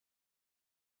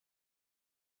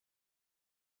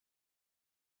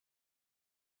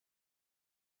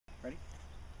Ready?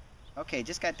 Okay,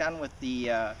 just got done with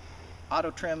the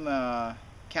auto trim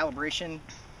calibration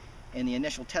and the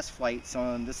initial test flight.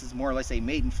 So this is more or less a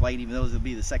maiden flight, even though this will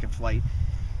be the second flight.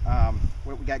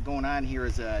 What we got going on here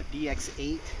is a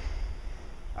DX8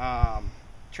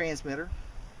 transmitter.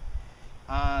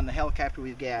 On the helicopter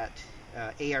we've got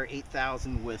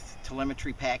AR8000 with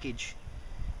telemetry package,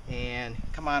 and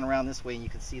come on around this way and you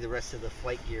can see the rest of the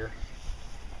flight gear.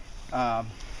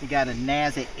 We got a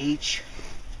Naza-H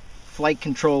flight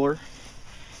controller,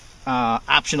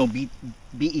 optional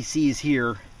BECs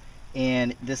here,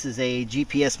 and this is a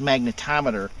GPS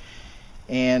magnetometer.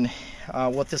 And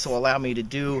what this will allow me to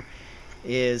do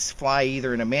is fly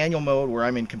either in a manual mode where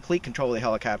I'm in complete control of the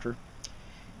helicopter,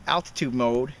 altitude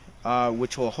mode,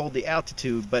 which will hold the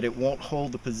altitude but it won't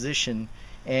hold the position.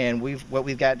 And what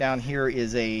we've got down here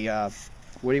is a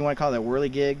what do you want to call that,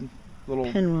 whirligig,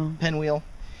 little pinwheel,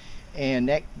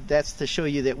 and that's to show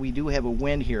you that we do have a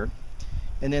wind here.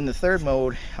 And then the third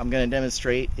mode I'm going to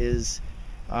demonstrate is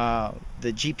the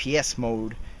GPS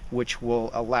mode, which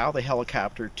will allow the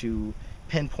helicopter to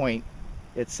pinpoint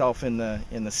itself in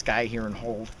the sky here and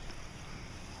hold.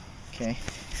 Okay,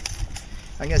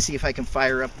 I'm going to see if I can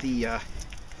fire up the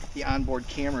onboard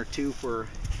camera too for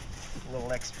a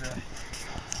little extra.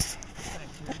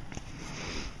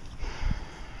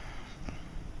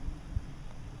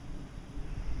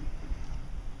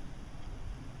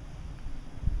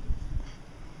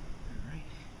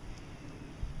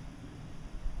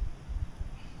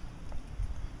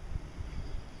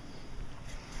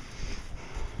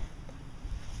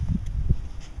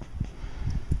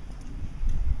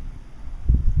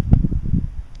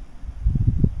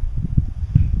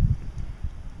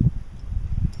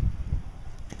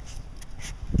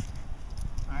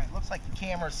 Like the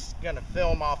camera's gonna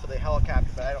film off of the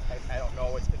helicopter, but I don't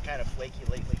know. It's been kind of flaky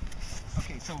lately.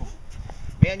 Okay, so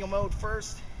manual mode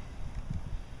first,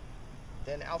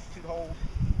 then altitude hold,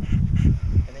 and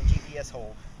then GPS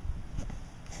hold.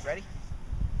 Ready?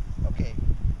 Okay.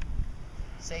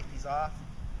 Safety's off.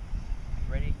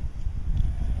 Ready?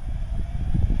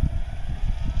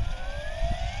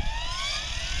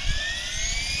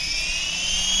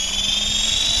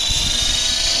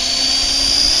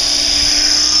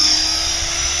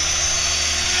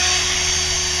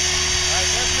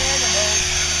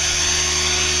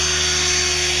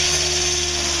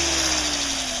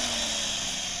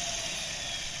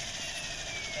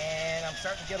 I'm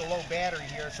starting to get a low battery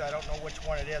here, so I don't know which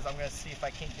one it is. I'm going to see if I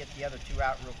can't get the other two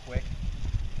out real quick.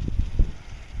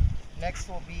 Next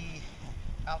will be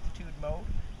altitude mode.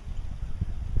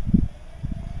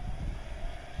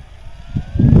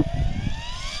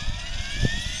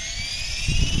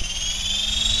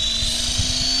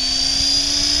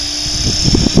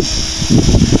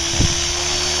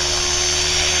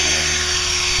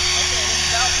 Okay, this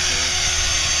is altitude.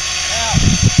 Now,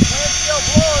 wind's still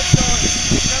blowing, so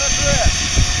it's going to drift.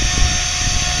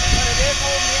 But it is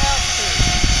holding the altitude.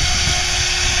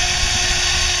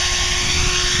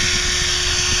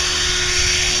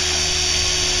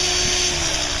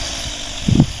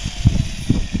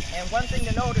 And one thing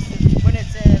to notice is when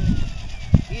it's in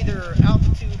either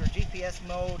altitude or GPS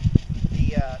mode,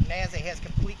 the Naza has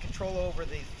complete control over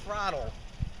the throttle,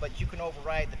 but you can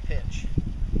override the pitch.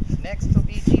 Next will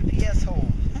be GPS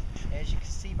hold. As you can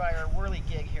see by our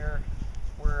whirligig here,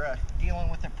 we're dealing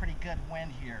with a pretty good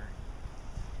wind here.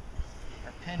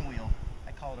 Our pinwheel,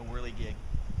 I call it a whirligig.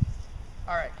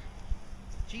 Alright,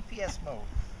 GPS mode.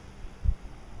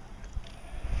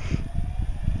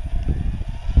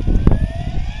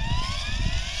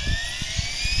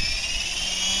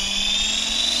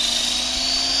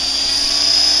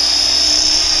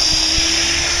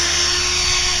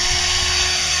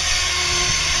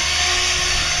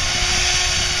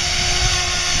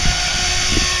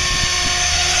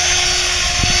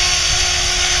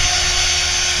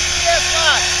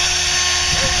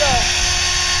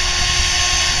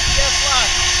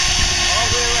 All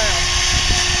the way around.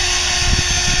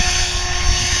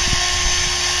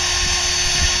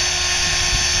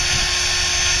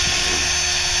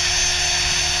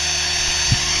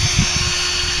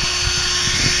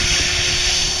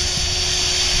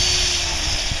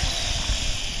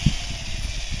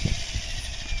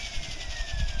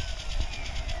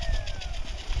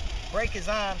 Brake is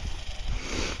on.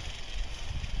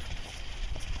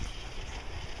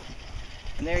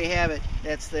 And there you have it.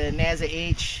 That's the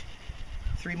Naza-H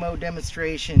 3-mode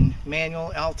demonstration, manual,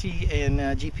 LT, and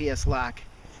GPS lock.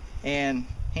 And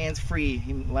hands-free.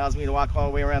 It allows me to walk all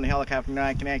the way around the helicopter. Now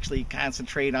I can actually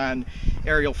concentrate on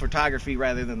aerial photography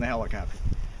rather than the helicopter.